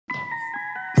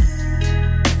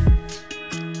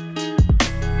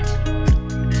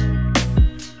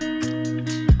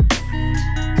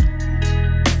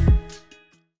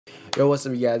Yo, what's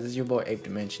up, you guys? It's your boy Ape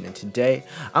Dimension, and today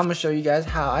I'm gonna show you guys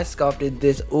how I sculpted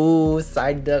this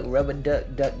Psyduck rubber duck.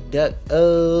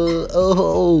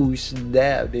 Oh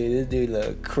snap, dude! This dude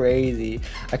look crazy.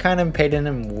 I kind of painted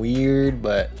him weird,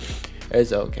 but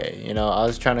it's okay. You know, I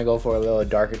was trying to go for a little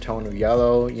darker tone of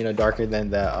yellow. You know, darker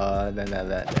than that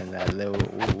little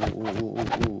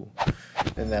little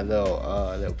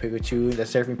Pikachu, that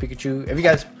surfing Pikachu. If you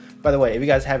guys, by the way, if you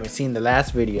guys haven't seen the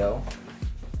last video.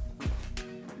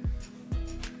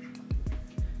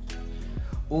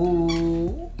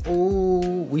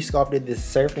 We sculpted this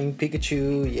surfing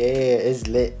Pikachu. Yeah, it's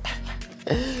lit.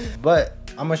 But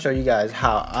I'm gonna show you guys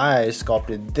how I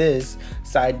sculpted this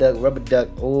Psyduck rubber duck.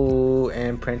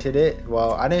 And printed it.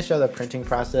 Well, I didn't show the printing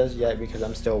process yet because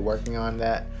I'm still working on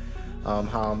that.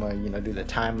 How I'm gonna do the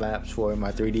time lapse for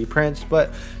my 3D prints.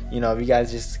 But if you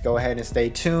guys just go ahead and stay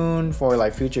tuned for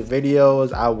like future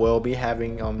videos, I will be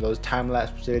having those time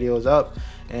lapse videos up,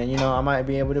 and I might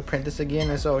be able to print this again,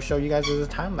 and so I'll show you guys as a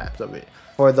time lapse of it.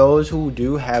 For those who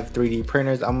do have 3D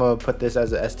printers, I'm gonna put this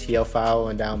as a STL file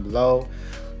and down below,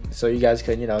 so you guys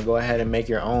could go ahead and make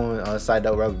your own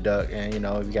Psyduck rubber duck. And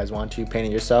if you guys want to paint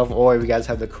it yourself, or if you guys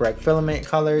have the correct filament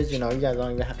colors, you guys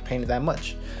don't even have to paint it that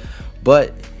much.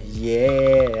 But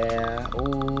yeah.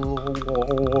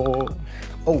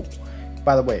 Oh,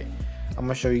 by the way, I'm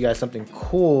gonna show you guys something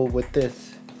cool with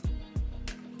this.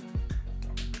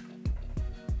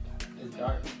 It's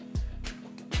dark.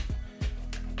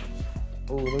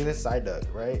 Oh, look at this Psyduck,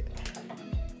 right?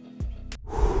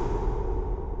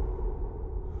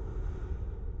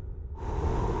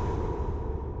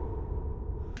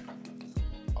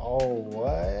 Oh,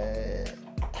 what?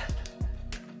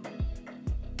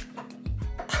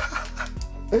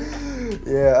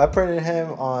 Yeah, I printed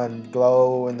him on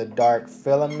glow in the dark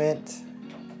filament,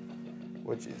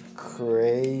 which is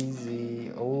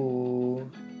crazy.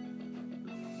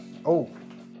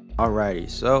 Alrighty,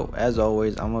 so as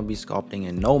always, I'm gonna be sculpting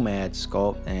in Nomad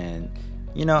Sculpt, and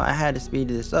I had to speed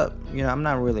this up. I'm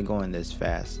not really going this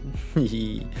fast.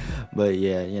 But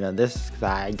yeah, this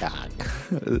Psyduck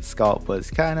sculpt was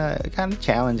kind of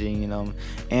challenging,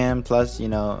 and plus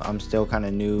I'm still kind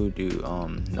of new to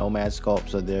Nomad Sculpt,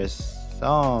 so there's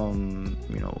some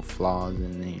flaws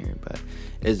in there, but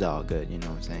it's all good, you know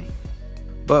what I'm saying.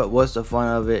 But what's the fun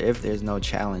of it if there's no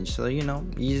challenge? So you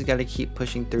just got to keep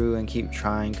pushing through and keep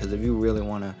trying, because if you really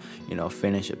want to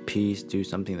finish a piece, do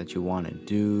something that you want to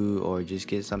do, or just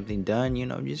get something done,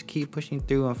 just keep pushing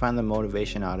through and find the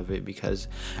motivation out of it, because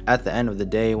at the end of the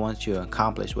day, once you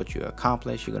accomplish what you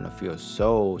accomplish, you're gonna feel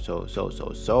so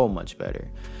much better.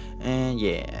 And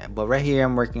yeah, but right here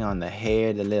I'm working on the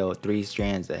hair, the little 3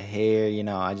 strands of hair.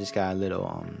 I just got a little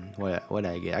what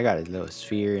did I get? I got a little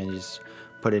sphere and just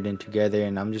put it in together,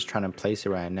 and I'm just trying to place it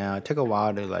right now. It took a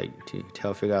while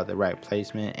to figure out the right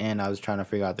placement, and I was trying to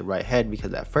figure out the right head,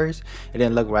 because at first it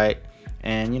didn't look right,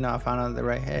 and I found out the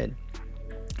right head.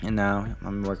 And now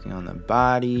I'm working on the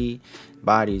body.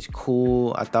 Body's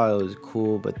cool. I thought it was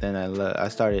cool, but then it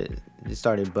started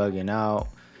bugging out.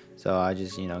 So I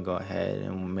just, go ahead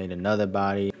and made another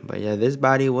body. But yeah, this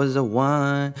body was the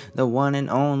one and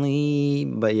only.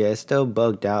 But yeah, it's still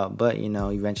bugged out. But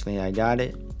eventually I got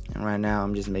it. And right now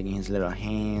I'm just making his little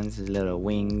hands, his little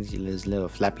wings, his little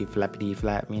flappy flap.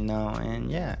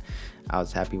 And yeah, I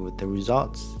was happy with the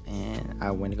results, and I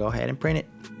went to go ahead and print it.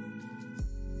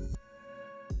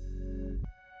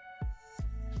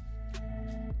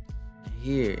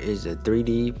 Here is a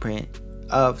 3D print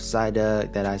of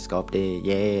Psyduck that I sculpted.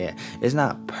 Yeah, it's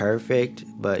not perfect,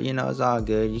 but it's all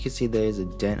good. You can see there's a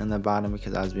dent on the bottom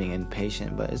because I was being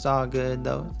impatient, but it's all good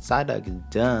though. Psyduck is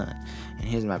done. And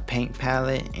here's my paint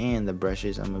palette and the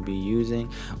brushes I'm gonna be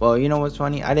using. Well, what's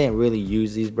funny? I didn't really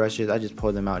use these brushes. I just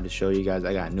pulled them out to show you guys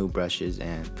I got new brushes,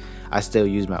 and I still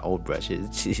use my old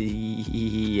brushes.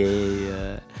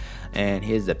 Yeah. And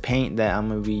here's the paint that I'm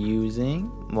gonna be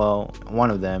using. Well, one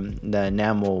of them, the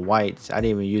enamel whites. I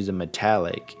didn't even use a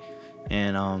metallic.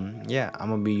 And yeah, I'm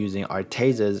gonna be using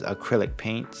Arteza's acrylic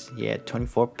paints. Yeah,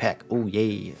 24 pack. Oh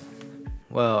yeah.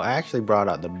 Well, I actually brought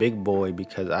out the big boy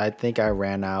because I think I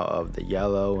ran out of the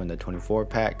yellow and the 24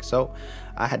 pack. So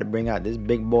I had to bring out this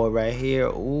big boy right here.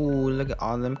 Ooh, look at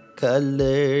all them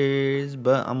colors.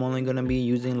 But I'm only gonna be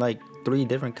using like 3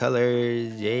 different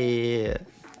colors. Yeah.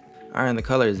 Alright, the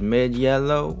color is mid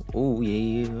yellow. Oh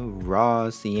yeah, raw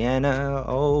sienna.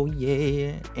 Oh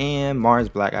yeah, and Mars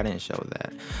black. I didn't show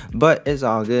that, but it's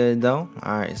all good though.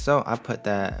 Alright, so I put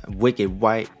that wicked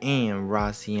white and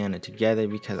raw sienna together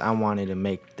because I wanted to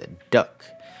make the duck.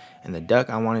 And the duck,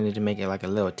 I wanted to make it like a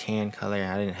little tan color,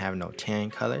 and I didn't have no tan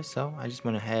color, so I just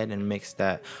went ahead and mixed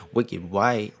that wicked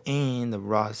white and the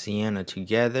raw sienna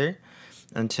together.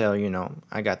 until, you know,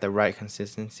 I got the right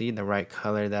consistency, the right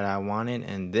color that I wanted,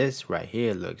 and this right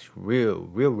here looks real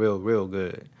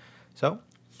good. So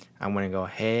I'm gonna go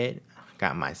ahead,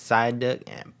 got my Psyduck,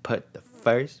 and put the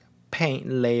first paint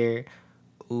layer.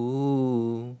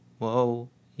 Ooh, whoa,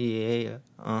 yeah,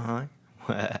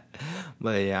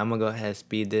 But yeah, I'm gonna go ahead and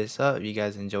speed this up. You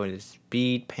guys enjoy the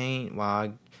speed paint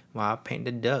while I paint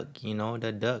the duck. You know,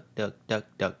 the duck,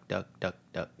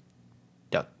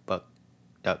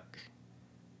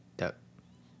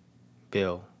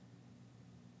 bill.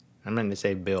 I'm not gonna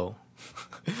say bill.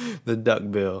 The duck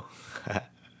bill.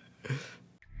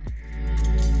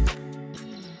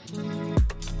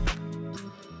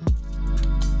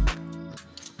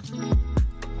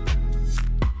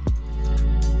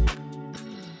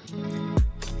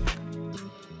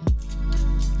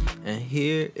 And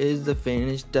here is the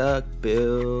finished duck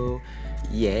bill.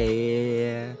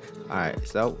 Yeah. Alright,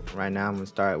 so right now I'm gonna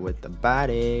start with the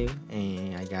body,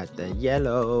 and I got the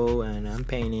yellow and I'm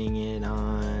painting it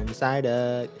on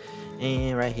Psyduck.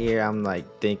 And right here I'm like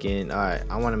thinking, alright,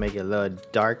 I want to make it a little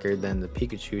darker than the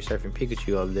Pikachu, surfing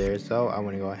Pikachu up there. So I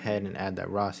want to go ahead and add that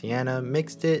raw sienna,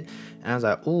 mixed it, and I was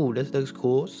like, ooh, this looks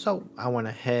cool. So I went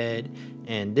ahead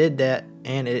and did that,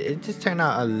 and it just turned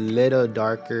out a little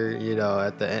darker, you know.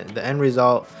 At the end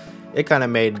result, it kind of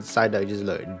made Psyduck just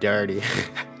look dirty.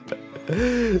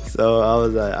 So I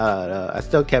was like, I don't know. I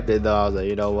still kept it though. I was like,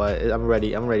 you know what, I'm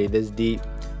ready this deep.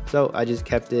 So I just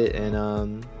kept it,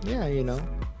 and yeah, you know,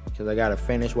 because I gotta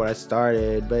finish what I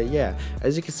started. But yeah,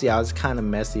 as you can see, I was kind of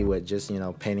messy with just, you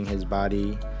know, painting his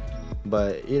body.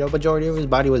 But, you know, majority of his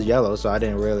body was yellow, so I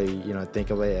didn't really, you know, think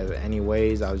of it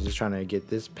anyways. I was just trying to get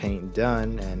this paint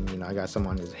done, and, you know, I got some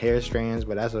on his hair strands,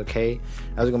 but that's okay.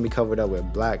 I was gonna be covered up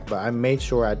with black, but I made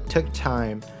sure I took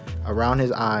time around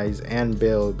his eyes and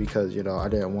build, because, you know, I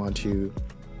didn't want to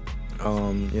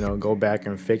you know, go back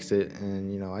and fix it.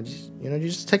 And, you know, I just, you know, you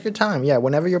just take your time. Yeah,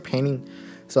 whenever you're painting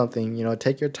something, you know,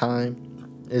 take your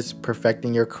time. It's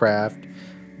perfecting your craft.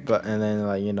 But, and then,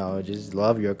 like, you know, just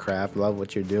love your craft, love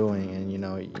what you're doing, and, you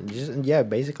know, just, yeah,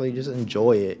 basically just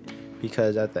enjoy it,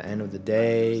 because at the end of the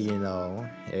day, you know,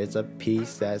 it's a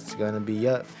piece that's gonna be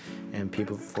up and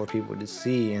for people to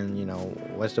see. And, you know,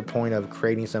 what's the point of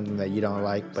creating something that you don't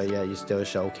like, but yeah, you still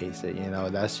showcase it? You know,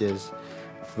 that's just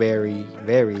very,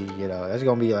 you know, that's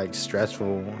gonna be like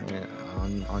stressful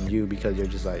on you, because you're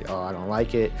just like, oh, I don't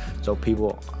like it, so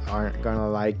people aren't gonna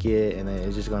like it, and then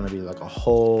it's just gonna be like a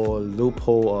whole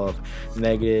loophole of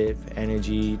negative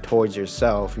energy towards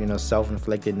yourself, you know,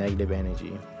 self-inflicted negative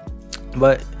energy.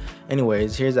 But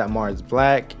anyways, here's that Mars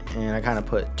black, and I kind of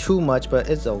put too much, but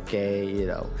it's okay, you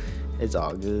know, it's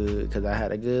all good because I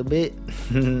had a good bit.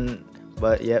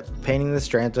 But yep, painting the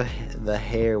strands of the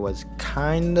hair was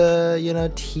kind of, you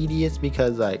know, tedious,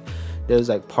 because like there's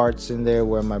like parts in there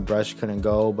where my brush couldn't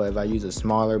go, but if I use a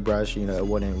smaller brush, you know, it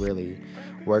wouldn't really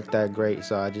work that great.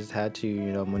 So I just had to,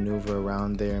 you know, maneuver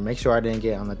around there and make sure I didn't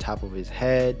get on the top of his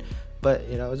head. But,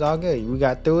 you know, it's all good. We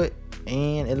got through it,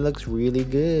 and it looks really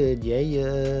good.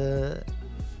 Yeah.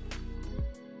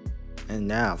 And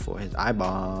now for his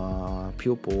eyeball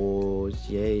pupils.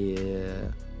 Yeah.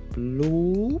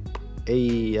 Bloop.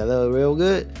 Hey, that look real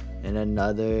good. And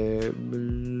another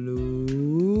bloop.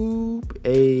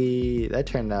 Hey, that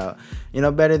turned out, you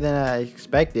know, better than I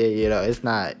expected. You know, it's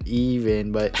not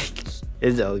even, but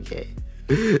it's okay.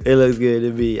 It looks good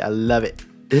to me. I love it.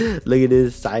 Look at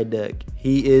this Psyduck.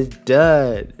 He is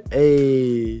done.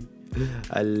 Hey,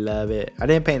 I love it. I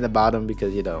didn't paint the bottom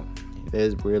because, you know,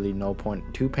 there's really no point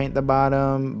to paint the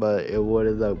bottom, but it would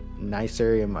have looked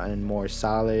nicer and more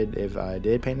solid if I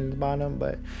did paint the bottom.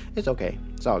 But it's okay,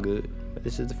 it's all good. But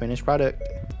this is the finished product.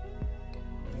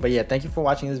 But yeah, thank you for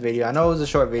watching this video. I know it was a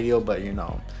short video, but, you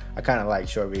know, I kind of like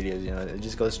short videos. You know, it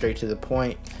just goes straight to the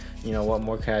point. You know, what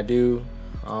more can I do?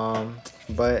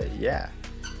 But yeah.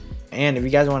 And if you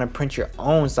guys want to print your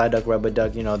own Psyduck rubber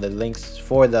duck, you know, the links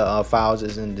for the files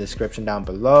is in the description down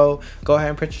below. Go ahead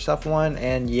and print yourself one.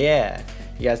 And yeah,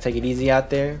 you guys take it easy out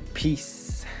there.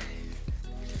 Peace.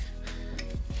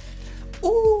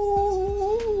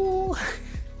 Ooh.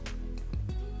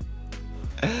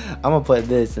 I'm gonna put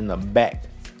this in the back,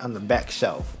 on the back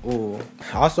shelf. Ooh.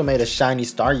 I also made a shiny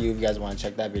Staryu if you guys want to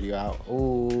check that video out.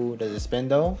 Ooh, does it spin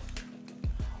though?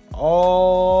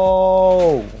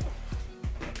 Oh,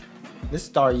 this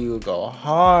Staryu go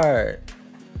hard.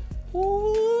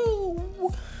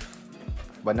 Ooh.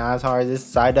 But not as hard as this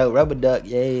Psyduck rubber duck.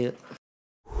 Yeah.